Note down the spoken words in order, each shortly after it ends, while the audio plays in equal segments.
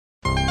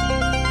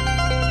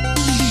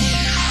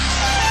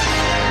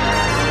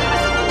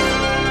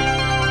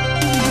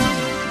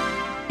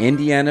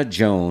Indiana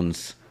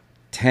Jones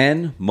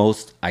 10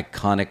 most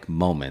iconic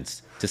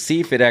moments to see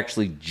if it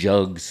actually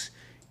jugs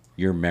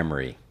your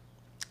memory.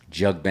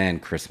 Jug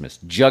Band Christmas.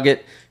 Jug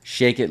it,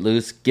 shake it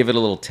loose, give it a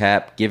little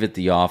tap, give it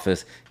The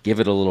Office, give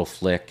it a little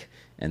flick,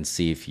 and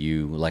see if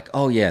you like,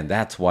 oh yeah,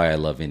 that's why I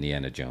love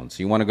Indiana Jones.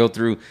 So you want to go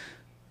through,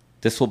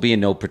 this will be in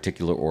no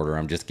particular order.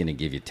 I'm just going to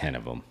give you 10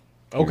 of them.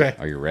 Okay.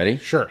 Are you ready?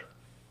 Sure.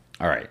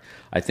 All right.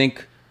 I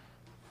think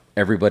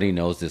everybody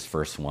knows this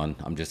first one.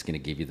 I'm just going to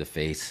give you the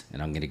face,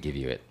 and I'm going to give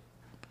you it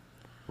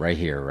right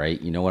here,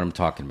 right? You know what I'm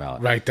talking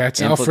about. Right.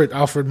 That's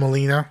Alfred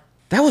Molina.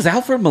 That was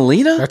Alfred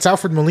Molina? That's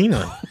Alfred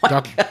Molina.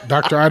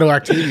 Dr. Otto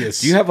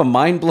Octavius. Do you have a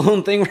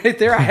mind-blown thing right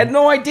there? I had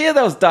no idea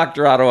that was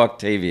Dr. Otto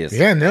Octavius.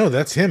 Yeah, no,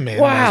 that's him, man.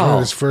 Wow. That was one of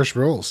his first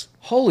roles.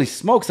 Holy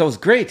smokes, that was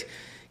great.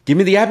 Give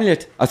me the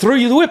amulet. I'll throw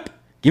you the whip.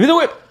 Give me the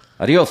whip.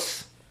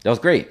 Adios. That was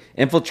great.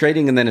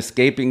 Infiltrating and then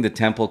escaping the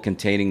temple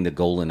containing the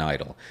golden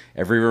idol.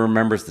 Everyone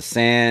remembers the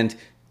sand,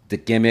 the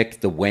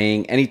gimmick, the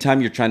weighing. Anytime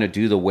you're trying to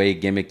do the weigh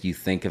gimmick, you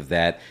think of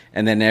that.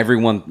 And then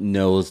everyone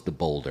knows the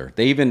boulder.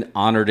 They even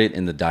honored it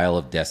in the Dial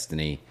of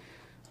Destiny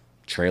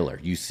trailer.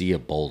 You see a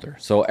boulder.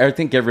 So I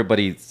think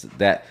everybody's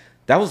that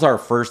was our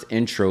first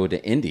intro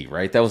to Indy,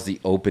 right? That was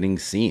the opening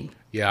scene.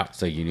 Yeah.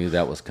 So you knew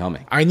that was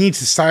coming. I need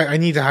to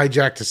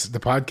hijack the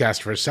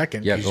podcast for a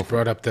second. Yeah, you go just for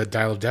brought up the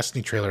Dial of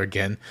Destiny trailer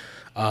again.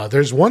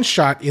 There's one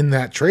shot in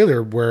that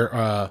trailer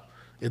where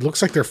it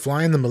looks like they're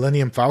flying the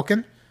Millennium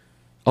Falcon.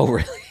 Oh,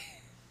 really?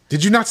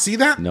 Did you not see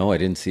that? No, I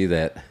didn't see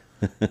that.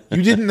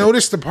 You didn't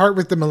notice the part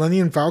with the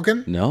Millennium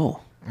Falcon?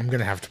 No. I'm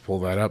gonna have to pull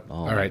that up. Oh,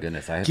 All my right,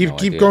 goodness, I had keep no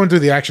idea. going through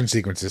the action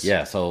sequences.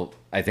 Yeah, so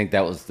I think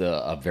that was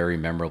a very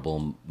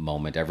memorable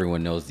moment.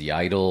 Everyone knows the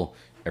idol.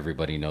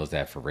 Everybody knows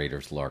that for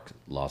Raiders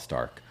Lost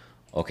Ark.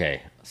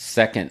 Okay,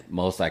 second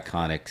most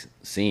iconic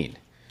scene.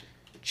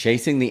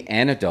 Chasing the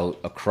antidote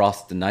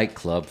across the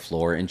nightclub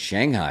floor in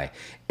Shanghai.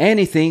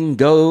 Anything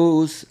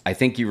goes. I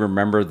think you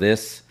remember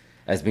this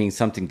as being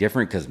something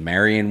different because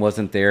Marion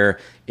wasn't there.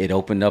 It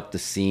opened up the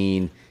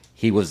scene.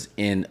 He was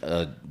in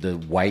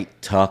the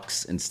white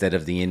tux instead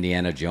of the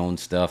Indiana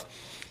Jones stuff.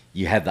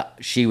 You had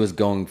she was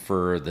going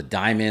for the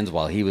diamonds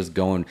while he was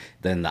going.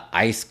 Then the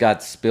ice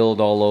got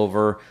spilled all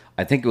over.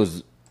 I think it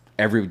was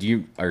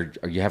you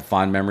have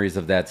fond memories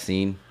of that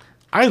scene?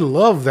 I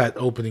love that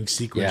opening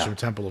sequence Yeah. from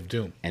Temple of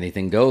Doom.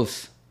 Anything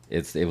goes.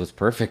 It was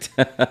perfect.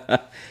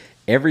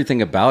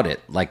 Everything about it,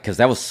 like, because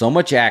that was so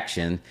much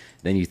action.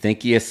 Then you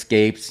think he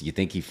escapes. You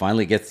think he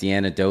finally gets the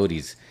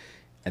antidote.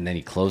 And then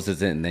he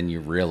closes it, and then you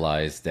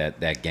realize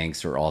that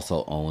gangster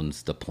also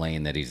owns the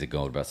plane that he's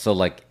going about. So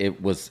like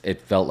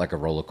it felt like a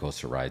roller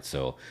coaster ride.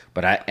 So,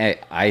 but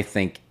I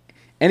think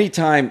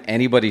anytime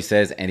anybody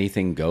says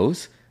anything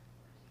goes,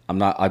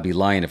 I'd be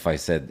lying if I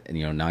said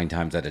 9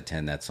 times out of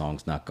 10 that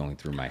song's not going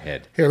through my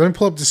head. Here, let me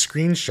pull up the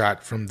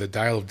screenshot from the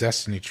Dial of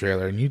Destiny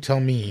trailer, and you tell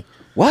me.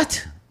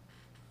 What?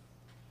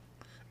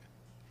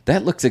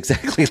 That looks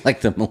exactly like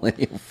the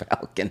Millennium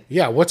Falcon.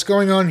 Yeah, what's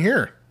going on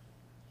here?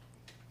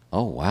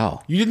 Oh,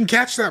 wow. You didn't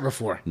catch that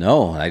before.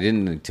 No, I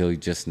didn't until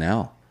just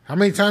now. How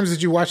many times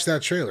did you watch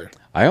that trailer?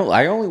 I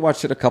only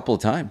watched it a couple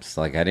of times.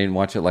 Like, I didn't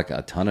watch it like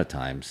a ton of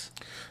times.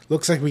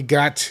 Looks like we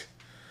got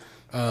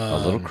A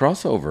little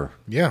crossover.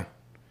 Yeah.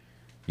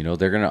 They're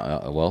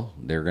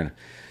going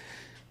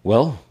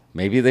to,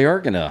 maybe they are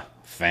going to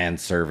fan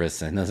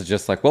service. And it's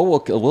just like, we'll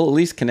at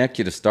least connect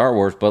you to Star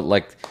Wars. But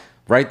like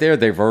right there,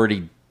 they've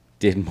already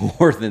did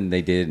more than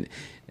they did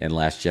in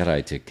Last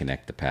Jedi to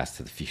connect the past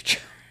to the future.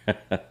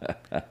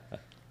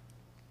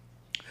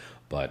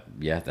 But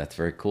yeah, that's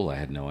very cool. I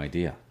had no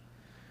idea.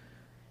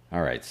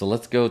 All right, so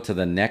let's go to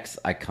the next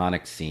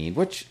iconic scene,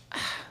 which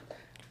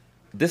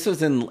this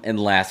was in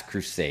Last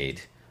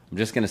Crusade. I'm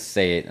just going to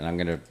say it, and I'm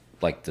going to,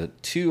 like, the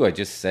two I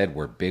just said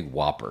were big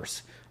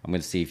whoppers. I'm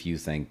going to see if you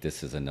think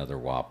this is another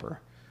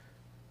whopper.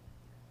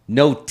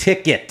 No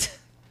ticket.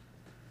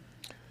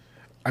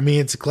 I mean,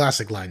 it's a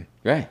classic line.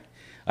 Right.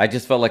 I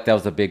just felt like that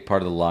was a big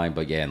part of the line.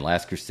 But yeah, in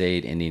Last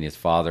Crusade, Indy and his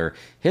father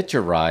hitch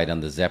a ride on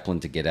the Zeppelin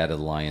to get out of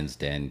the lion's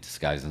den,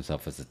 disguise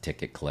himself as a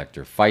ticket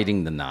collector,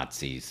 fighting the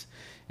Nazis,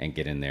 and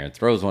get in there and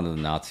throws one of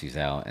the Nazis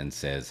out and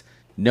says,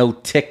 no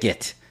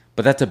ticket.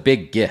 But that's a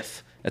big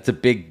gif. That's a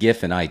big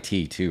gif in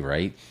IT too,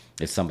 right?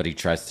 If somebody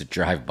tries to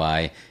drive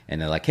by and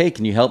they're like, hey,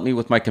 can you help me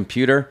with my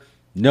computer?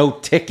 No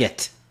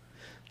ticket.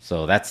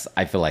 So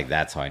I feel like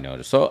that's how I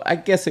noticed. So I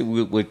guess it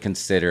would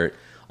consider it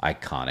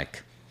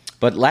iconic.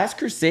 But Last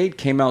Crusade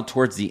came out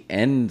towards the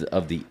end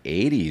of the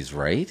 80s,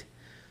 right?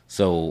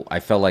 So I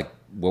felt like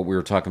what we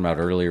were talking about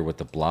earlier with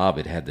the Blob,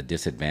 it had the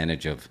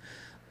disadvantage of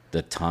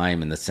the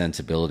time and the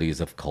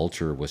sensibilities of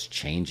culture was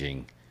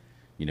changing.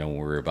 When we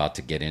were about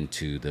to get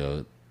into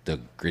the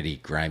gritty,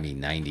 grimy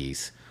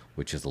 90s,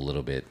 which is a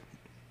little bit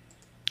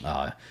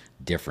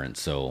different.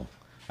 So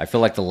I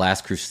feel like the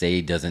Last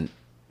Crusade doesn't,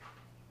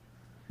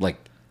 like,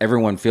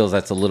 everyone feels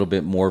that's a little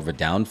bit more of a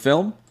down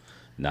film.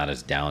 Not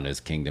as down as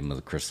Kingdom of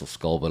the Crystal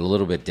Skull, but a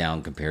little bit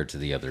down compared to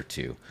the other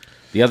two.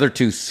 The other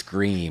two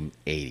scream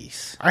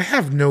 80s. I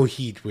have no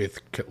heat with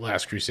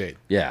Last Crusade.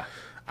 Yeah.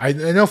 I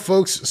know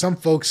some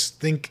folks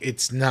think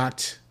it's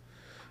not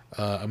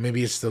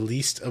Maybe it's the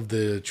least of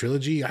the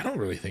trilogy. I don't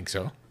really think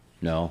so.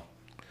 No.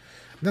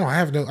 No,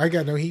 I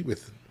got no heat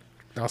with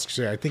Oscar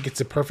So. I think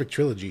it's a perfect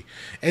trilogy.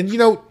 And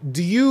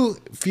do you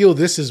feel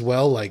this as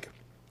well? Like,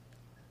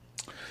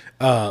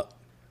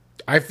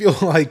 I feel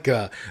like,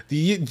 do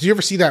you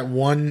ever see that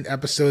one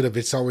episode of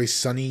It's Always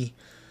Sunny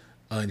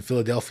in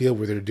Philadelphia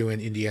where they're doing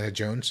Indiana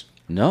Jones?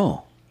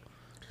 No.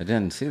 I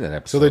didn't see that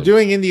episode. So they're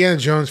doing Indiana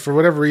Jones for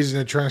whatever reason.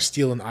 They're trying to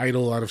steal an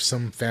idol out of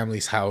some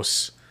family's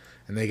house,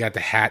 and they got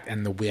the hat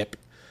and the whip.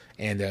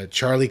 And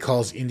Charlie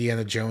calls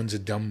Indiana Jones a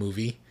dumb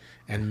movie,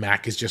 and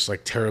Mac is just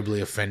like terribly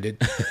offended.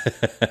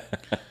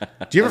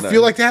 Do you ever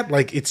feel like that?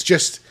 Like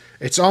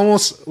it's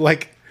almost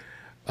like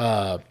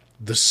the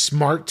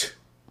smart,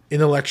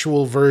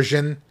 intellectual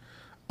version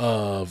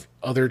of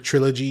other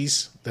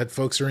trilogies that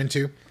folks are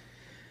into.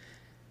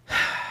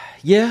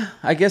 Yeah,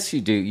 I guess you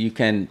do. You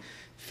can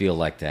feel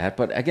like that.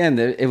 But again,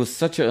 it was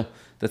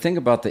the thing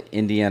about the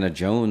Indiana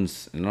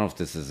Jones, I don't know if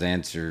this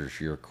answers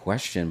your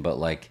question, but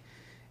like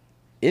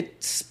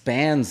it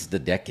spans the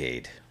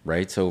decade,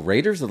 right? So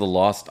Raiders of the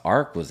Lost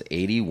Ark was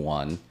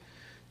 81,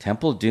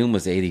 Temple of Doom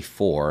was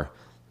 84,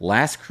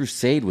 Last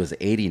Crusade was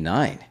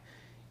 89.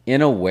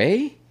 In a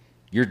way,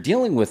 you're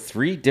dealing with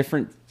three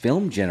different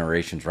film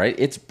generations, right?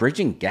 It's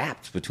bridging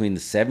gaps between the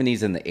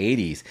 70s and the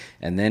 80s.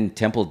 And then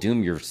Temple of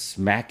Doom, you're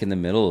smack in the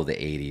middle of the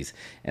 80s.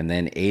 And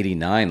then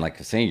 89, like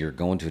I'm saying, you're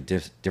going to a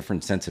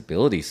different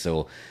sensibility.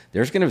 So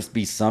there's going to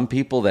be some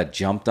people that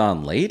jumped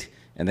on late,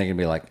 and they're going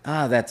to be like,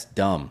 that's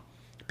dumb.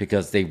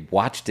 Because they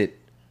watched it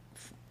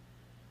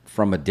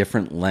from a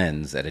different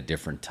lens at a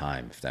different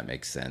time, if that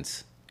makes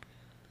sense.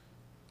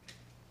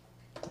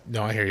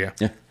 No, I hear you.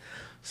 Yeah.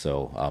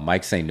 So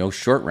Mike's saying, no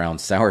short round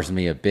sours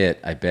me a bit.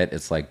 I bet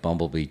it's like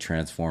Bumblebee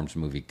Transforms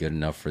movie, good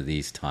enough for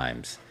these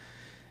times.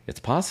 It's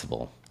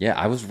possible. Yeah,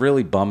 I was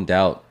really bummed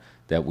out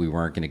that we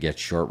weren't going to get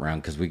short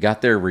round because we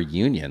got their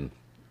reunion,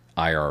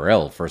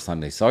 IRL, first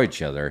time they saw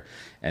each other.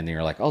 And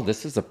you're like, oh,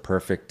 this is a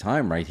perfect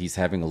time, right? He's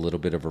having a little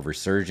bit of a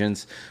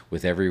resurgence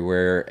with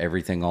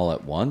everything all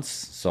at once.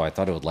 So I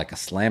thought it was like a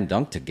slam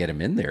dunk to get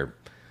him in there.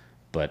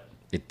 But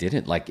it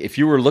didn't. Like, if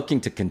you were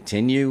looking to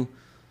continue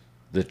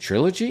the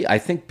trilogy, I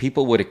think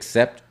people would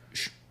accept,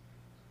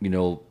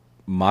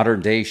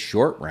 modern day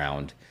short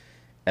round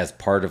as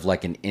part of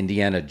like an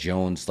Indiana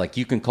Jones. Like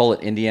you can call it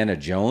Indiana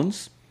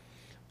Jones,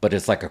 but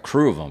it's like a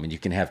crew of them, and you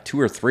can have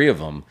 2 or 3 of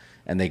them,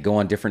 and they go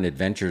on different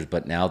adventures.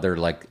 But now they're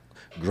like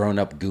grown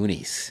up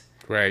Goonies,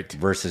 right?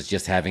 Versus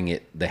just having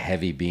the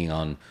heavy being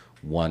on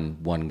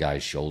one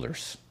guy's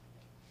shoulders.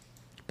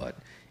 But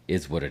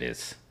is what it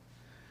is.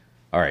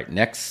 All right,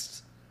 next.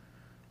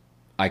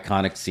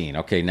 Iconic scene.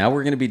 Okay, now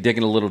we're going to be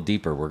digging a little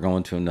deeper. We're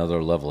going to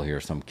another level here,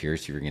 so I'm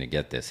curious if you're going to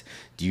get this.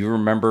 Do you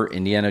remember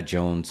Indiana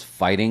Jones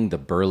fighting the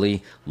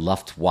burly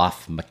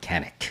Luftwaffe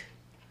mechanic?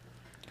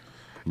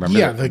 Remember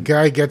yeah, the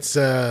guy gets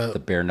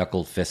the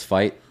bare-knuckled fist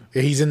fight?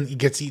 He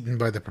gets eaten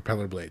by the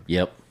propeller blade.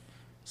 Yep.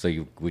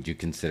 So would you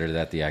consider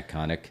that the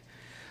iconic?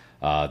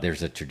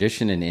 There's a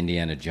tradition in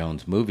Indiana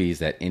Jones movies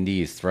that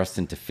Indy is thrust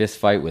into fist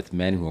fight with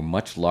men who are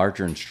much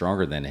larger and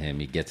stronger than him.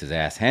 He gets his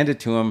ass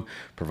handed to him,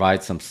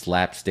 provides some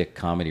slapstick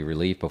comedy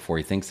relief before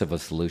he thinks of a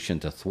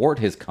solution to thwart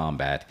his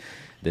combat.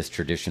 This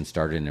tradition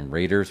started in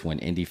Raiders when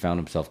Indy found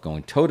himself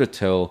going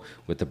toe-to-toe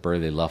with the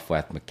burly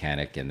Luftwaffe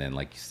mechanic. And then,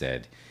 like you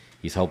said,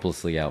 he's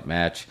hopelessly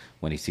outmatched.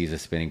 When he sees a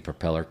spinning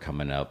propeller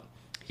coming up,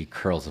 he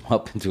curls him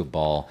up into a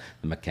ball.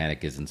 The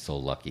mechanic isn't so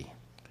lucky.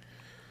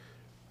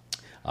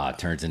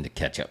 Turns into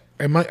ketchup.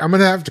 I'm going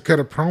to have to cut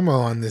a promo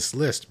on this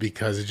list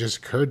because it just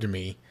occurred to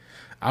me.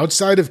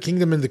 Outside of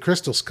Kingdom and the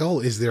Crystal Skull,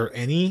 is there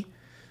any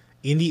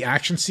indie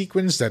action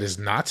sequence that is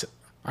not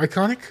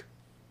iconic?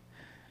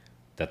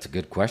 That's a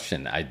good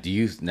question.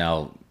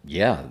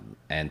 Yeah.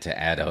 And to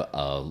add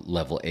a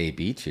level A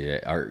B to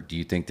it, do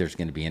you think there's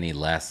going to be any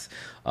last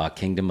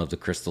Kingdom of the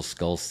Crystal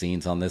Skull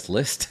scenes on this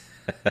list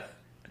that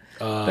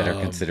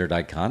are considered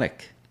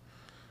iconic?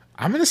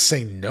 I'm going to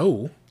say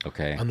no.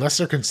 Okay. Unless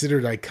they're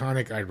considered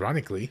iconic,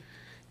 ironically.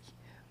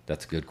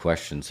 That's a good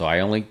question. So I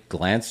only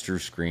glanced through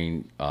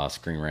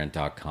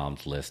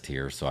ScreenRant.com's list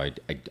here, so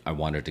I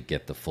wanted to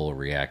get the full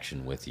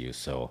reaction with you.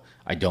 So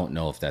I don't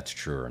know if that's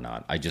true or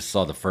not. I just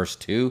saw the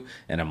first 2,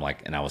 and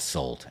I was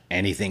sold.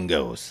 Anything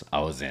goes. I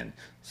was in.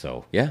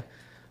 So yeah,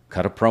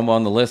 cut a promo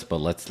on the list, but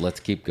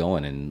let's keep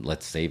going and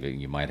let's save it.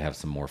 You might have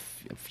some more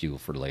fuel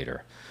for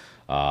later.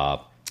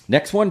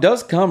 Next one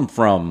does come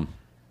from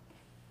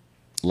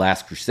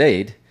Last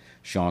Crusade.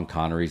 Sean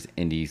Connery's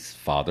Indy's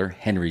father,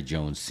 Henry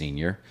Jones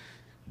Sr.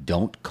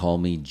 Don't Call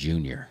Me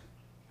Junior.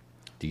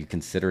 Do you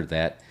consider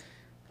that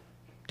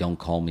Don't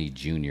Call Me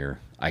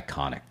Junior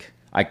iconic?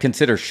 I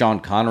consider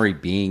Sean Connery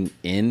being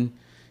in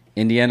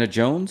Indiana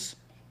Jones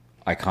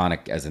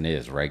iconic as it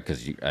is, right?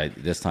 Because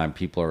this time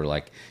people are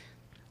like,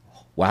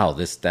 wow,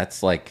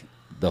 that's like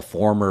the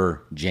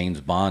former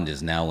James Bond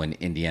is now in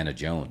Indiana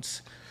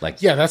Jones.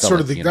 Like, yeah, that's sort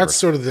of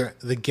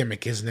the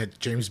gimmick, isn't it?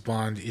 James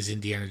Bond is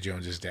Indiana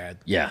Jones's dad.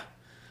 Yeah.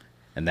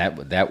 And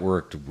that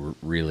worked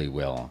really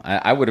well.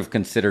 I would have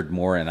considered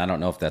more, and I don't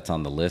know if that's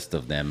on the list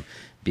of them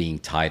being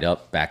tied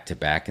up back to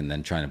back and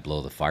then trying to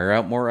blow the fire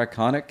out more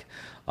iconic.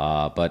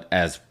 But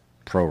as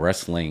pro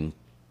wrestling,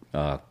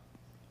 a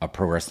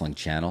pro wrestling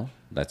channel,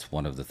 that's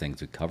one of the things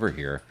we cover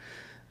here.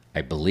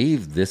 I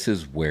believe this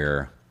is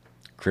where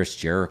Chris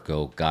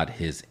Jericho got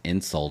his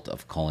insult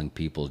of calling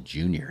people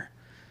Junior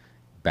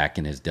back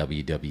in his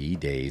WWE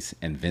days,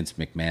 and Vince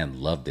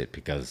McMahon loved it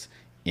because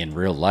in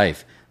real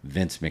life,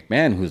 Vince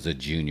McMahon, who's a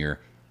junior,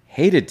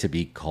 hated to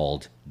be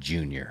called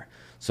Junior.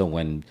 So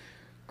when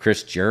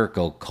Chris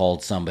Jericho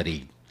called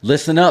somebody,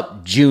 "Listen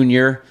up,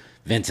 Junior,"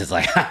 Vince is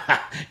like, "Ha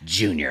ha,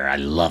 Junior, I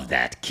love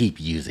that. Keep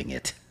using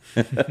it."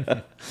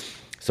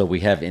 So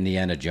we have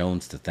Indiana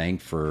Jones to thank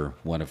for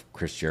one of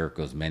Chris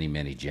Jericho's many,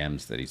 many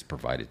gems that he's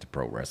provided to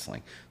pro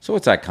wrestling. So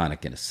it's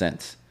iconic in a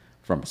sense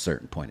from a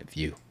certain point of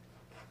view.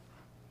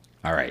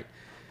 All right.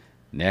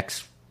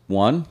 Next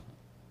one.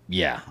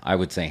 Yeah, I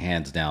would say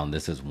hands down,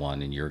 this is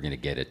one, and you're going to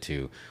get it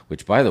too.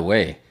 Which, by the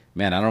way,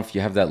 man, I don't know if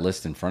you have that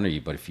list in front of you,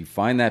 but if you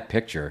find that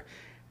picture,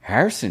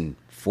 Harrison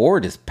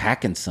Ford is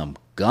packing some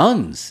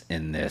guns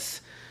in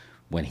this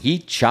when he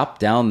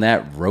chopped down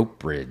that rope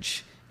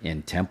bridge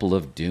in Temple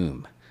of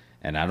Doom.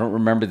 And I don't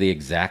remember the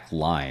exact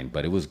line,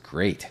 but it was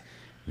great.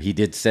 He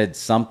said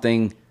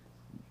something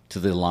to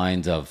the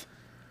lines of,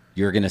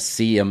 "You're going to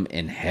see him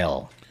in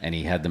hell." And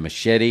he had the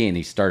machete and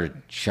he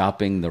started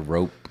chopping the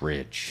rope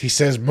bridge. He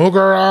says,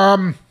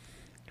 "Mugaram,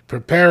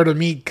 prepare to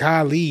meet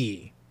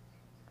Kali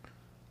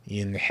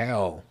in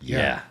hell."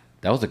 Yeah,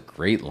 that was a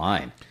great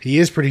line. He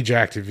is pretty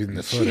jacked in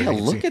the photo. Yeah,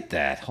 look at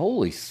that.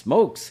 Holy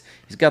smokes.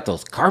 He's got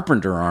those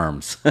carpenter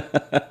arms.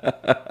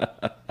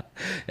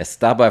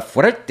 Estaba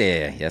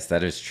fuerte. Yes,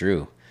 that is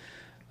true.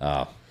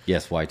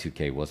 Yes,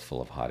 Y2K was full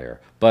of hot air.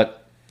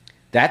 But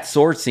that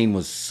sword scene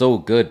was so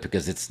good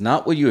because it's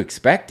not what you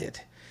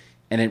expected.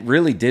 And it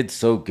really did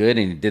so good.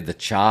 And he did the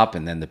chop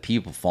and then the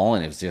people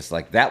falling. It was just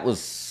like, that was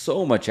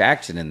so much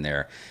action in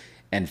there.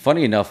 And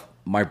funny enough,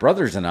 my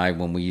brothers and I,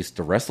 when we used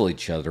to wrestle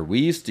each other, we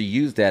used to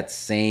use that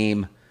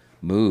same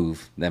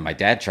move. Then my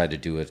dad tried to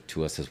do it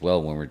to us as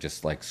well when we were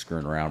just like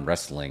screwing around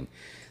wrestling.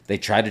 They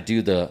tried to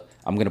do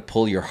I'm going to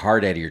pull your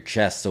heart out of your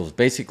chest. So it was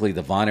basically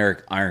the Von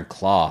Erich Iron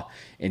Claw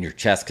in your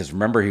chest. Because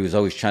remember, he was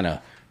always trying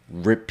to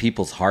rip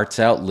people's hearts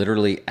out,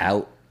 literally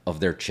out of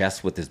their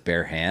chest with his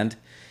bare hand.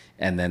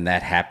 And then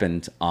that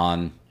happened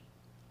on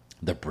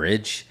the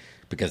bridge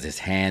because his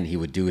hand, he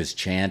would do his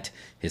chant.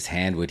 His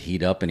hand would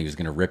heat up and he was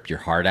going to rip your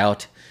heart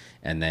out.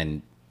 And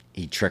then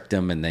he tricked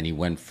him and then he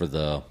went for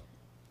the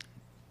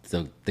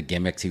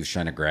gimmicks he was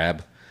trying to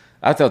grab.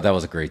 I thought that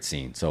was a great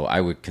scene. So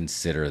I would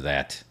consider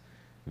that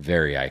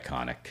very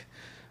iconic.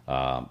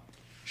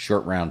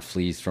 Short round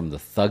flees from the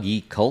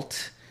Thuggy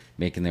cult,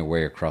 making their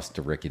way across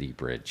the rickety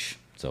bridge.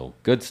 So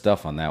good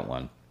stuff on that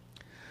one.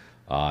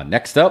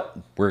 Next up,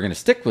 we're going to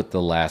stick with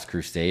The Last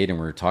Crusade, and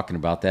we're talking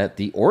about that,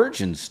 the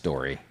origin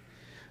story.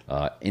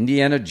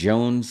 Indiana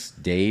Jones'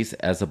 days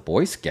as a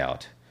Boy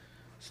Scout.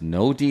 So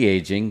no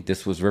de-aging.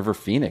 This was River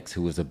Phoenix,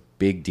 who was a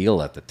big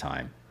deal at the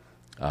time.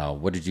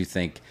 What did you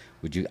think?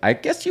 I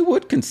guess you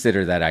would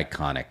consider that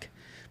iconic.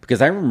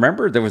 Because I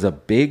remember there was a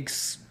big...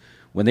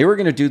 When they were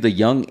going to do the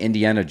Young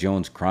Indiana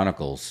Jones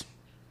Chronicles,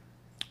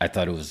 I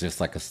thought it was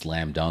just like a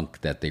slam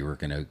dunk that they were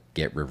going to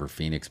get River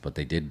Phoenix, but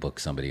they did book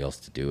somebody else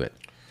to do it.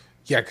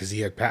 Yeah, because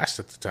he had passed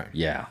at the time.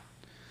 Yeah.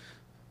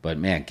 But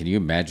man, can you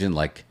imagine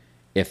like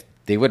if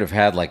they would have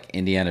had like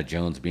Indiana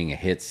Jones being a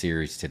hit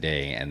series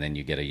today and then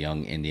you get a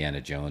young Indiana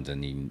Jones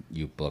and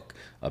you book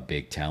a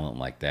big talent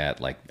like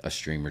that, like a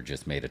streamer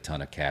just made a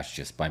ton of cash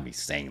just by me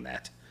saying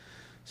that.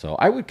 So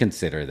I would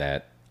consider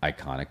that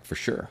iconic for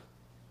sure.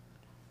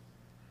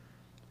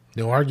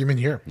 No argument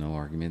here. No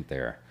argument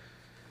there.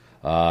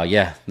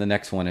 Yeah, the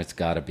next one, it's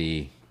got to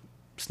be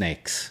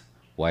snakes.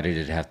 Why did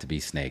it have to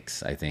be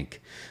snakes? I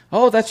think,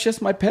 oh, that's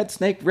just my pet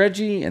snake,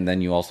 Reggie. And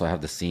then you also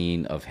have the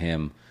scene of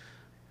him,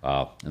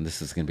 and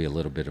this is going to be a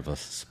little bit of a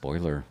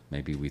spoiler.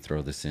 Maybe we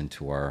throw this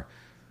into our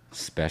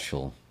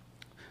special.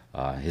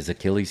 His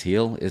Achilles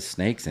heel is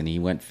snakes, and he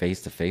went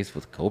face to face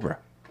with Cobra.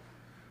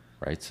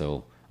 Right?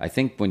 So I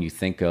think when you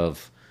think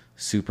of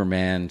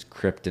Superman,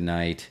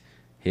 Kryptonite,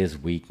 his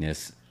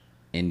weakness,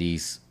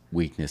 Indy's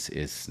weakness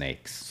is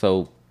snakes.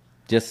 So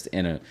just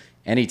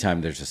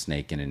anytime there's a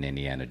snake in an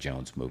Indiana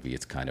Jones movie,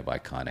 it's kind of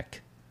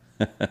iconic.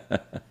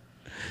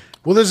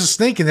 Well, there's a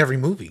snake in every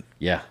movie.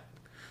 Yeah.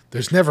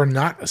 There's never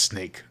not a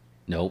snake.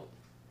 Nope.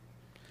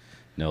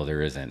 No,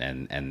 there isn't.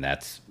 And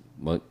that's,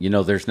 well,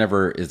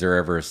 is there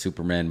ever a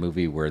Superman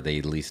movie where they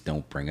at least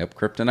don't bring up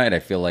kryptonite? I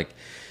feel like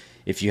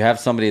if you have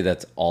somebody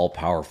that's all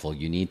powerful,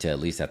 you need to, at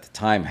least at the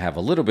time, have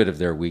a little bit of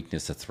their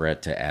weakness, a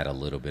threat, to add a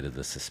little bit of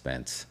the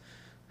suspense.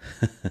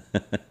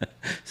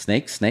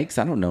 Snakes?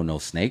 I don't know no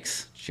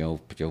snakes. Joe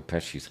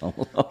Pesci's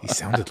home. He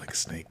sounded like a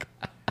snake.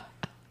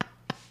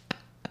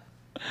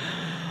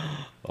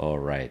 All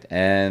right.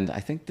 And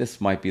I think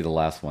this might be the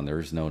last one.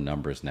 There's no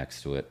numbers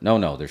next to it.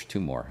 No, there's two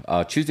more.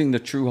 Choosing the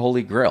True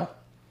Holy Grail.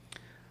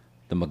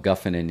 The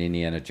MacGuffin in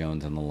Indiana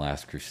Jones and the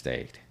Last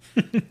Crusade.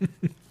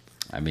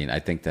 I mean, I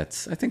think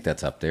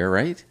that's up there,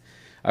 right?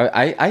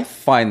 I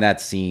find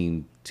that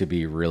scene to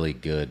be really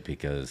good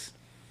because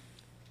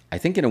I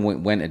think it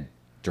went a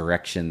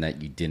direction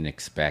that you didn't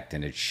expect,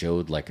 and it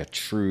showed like a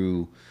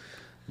true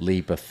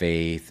leap of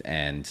faith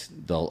and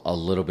a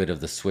little bit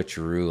of the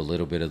switcheroo, a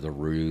little bit of the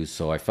ruse.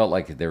 So I felt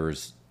like there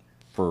was,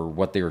 for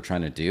what they were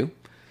trying to do,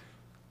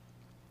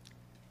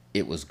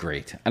 it was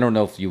great. I don't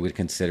know if you would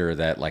consider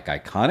that like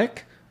iconic,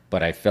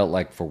 but I felt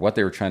like for what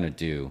they were trying to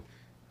do,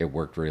 it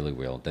worked really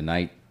well. The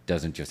knight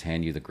doesn't just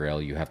hand you the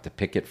grail, you have to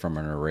pick it from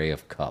an array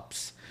of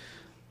cups.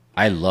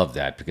 I love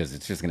that because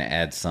it's just going to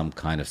add some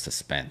kind of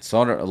suspense.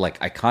 So, like,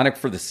 iconic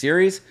for the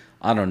series,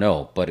 I don't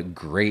know, but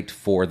great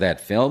for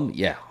that film,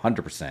 yeah,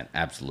 100%,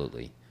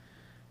 absolutely.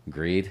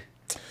 Agreed.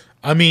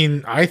 I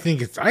mean, I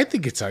think it's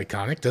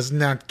iconic. Doesn't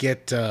that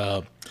get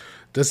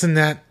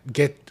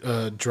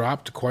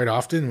dropped quite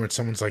often where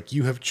someone's like,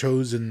 "You have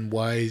chosen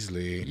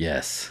wisely"?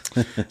 Yes.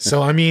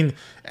 So I mean,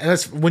 and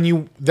that's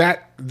when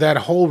that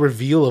whole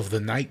reveal of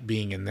the knight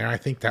being in there. I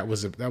think that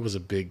was a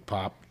big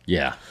pop.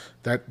 Yeah.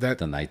 That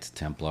The Knights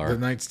Templar. the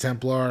Knights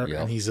Templar, Yep.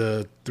 and he's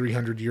a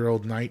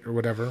 300-year-old knight or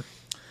whatever.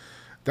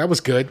 That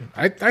was good.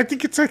 I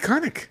think it's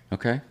iconic.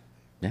 Okay.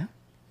 Yeah.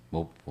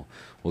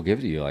 We'll give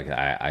it to you. Like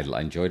I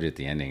enjoyed it at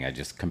the ending. I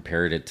just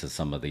compared it to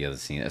some of the other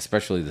scenes,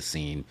 especially the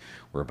scene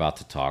we're about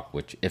to talk.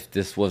 Which, if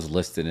this was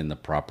listed in the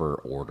proper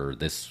order,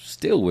 this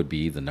still would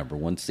be the number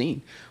one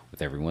scene,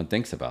 with everyone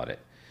thinks about it.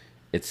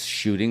 It's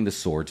shooting the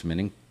swordsman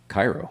in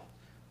Cairo.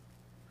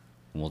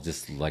 And we'll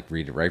just like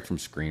read it right from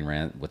Screen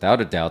Rant.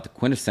 Without a doubt, the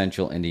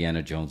quintessential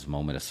Indiana Jones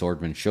moment. A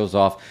swordsman shows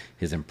off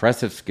his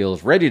impressive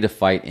skills, ready to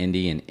fight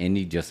Indy, and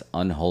Indy just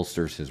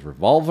unholsters his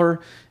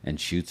revolver and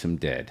shoots him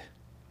dead.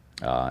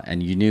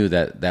 And you knew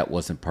that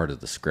wasn't part of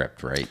the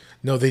script, right?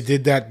 No, they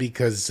did that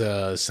because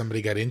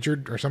somebody got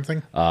injured or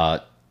something.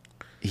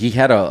 He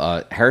had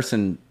a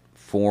Harrison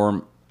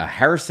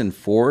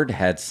Ford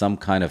had some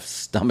kind of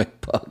stomach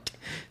bug,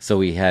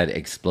 so he had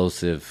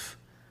explosive,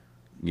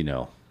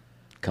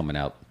 coming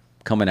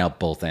out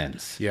both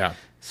ends. Yeah.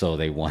 So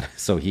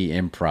so he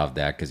improv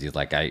that because he's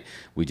like,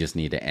 we just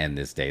need to end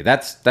this day.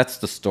 That's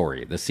the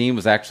story. The scene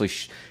was actually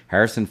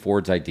Harrison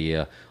Ford's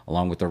idea,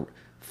 along with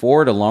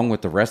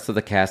the rest of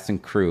the cast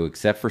and crew,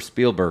 except for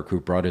Spielberg, who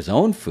brought his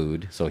own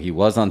food. So he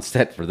was on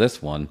set for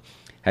this one.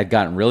 Had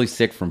gotten really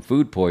sick from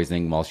food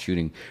poisoning while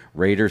shooting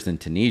Raiders in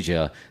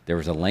Tunisia. There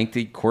was a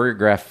lengthy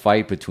choreographed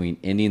fight between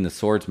Indy and the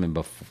swordsman,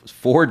 but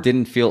Ford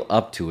didn't feel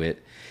up to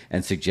it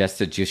and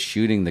suggested just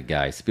shooting the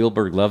guy.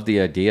 Spielberg loved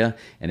the idea,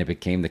 and it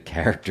became the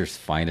character's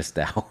finest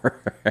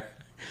hour.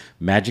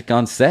 Magic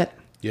on set.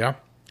 Yeah.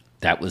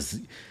 That was,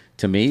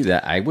 to me,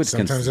 that I would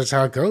Sometimes that's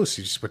how it goes.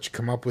 You just what you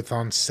come up with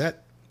on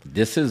set.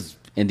 This is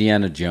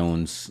Indiana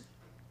Jones.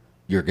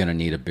 You're going to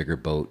need a bigger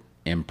boat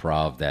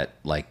improv, that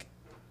like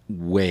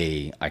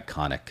way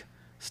iconic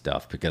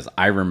stuff, because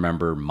I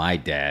remember my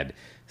dad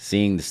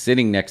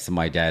sitting next to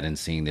my dad and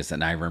seeing this,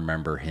 and I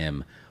remember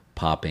him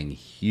popping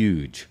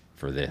huge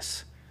for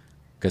this.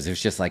 Because it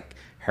was just like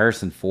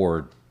Harrison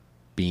Ford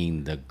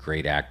being the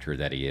great actor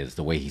that he is,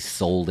 the way he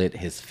sold it,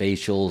 his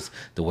facials,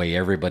 the way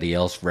everybody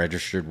else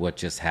registered what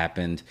just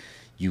happened.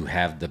 You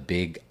have the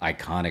big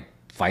iconic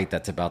fight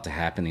that's about to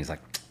happen. He's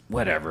like,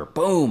 whatever,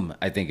 boom.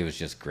 I think it was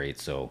just great.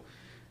 So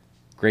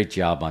great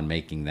job on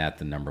making that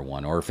the number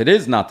one. Or if it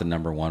is not the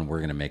number one, we're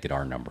going to make it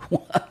our number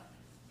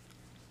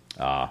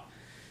one.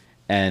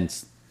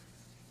 And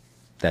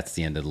that's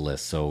the end of the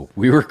list. So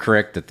we were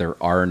correct that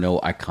there are no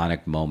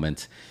iconic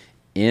moments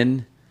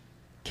in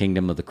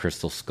Kingdom of the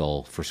Crystal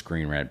Skull for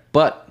Screen Rant.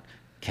 But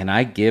can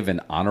I give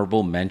an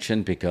honorable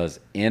mention? Because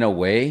in a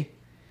way,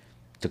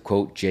 to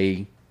quote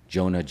J.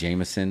 Jonah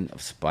Jameson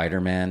of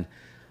Spider-Man,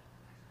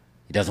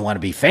 he doesn't want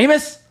to be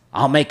famous?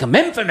 I'll make him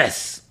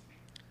infamous.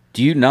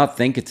 Do you not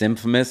think it's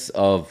infamous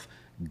of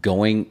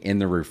going in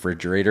the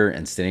refrigerator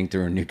and sitting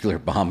through a nuclear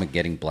bomb and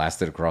getting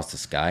blasted across the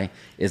sky?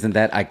 Isn't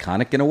that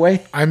iconic in a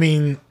way? I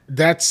mean,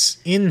 that's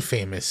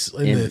infamous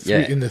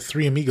in the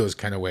Three Amigos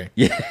kind of way.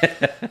 Yeah.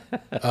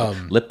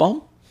 Lip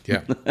balm?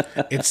 Yeah.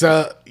 It's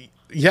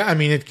yeah, I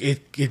mean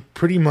it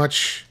pretty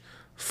much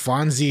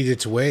Fonzied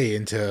its way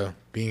into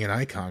being an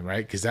icon,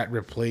 right? Because that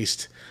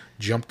replaced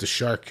Jump the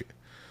Shark.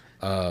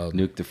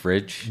 Nuke the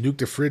Fridge. Nuke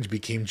the Fridge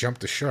became Jump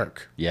the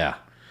Shark. Yeah.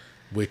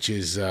 Which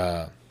is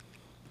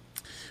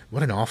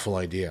what an awful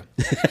idea.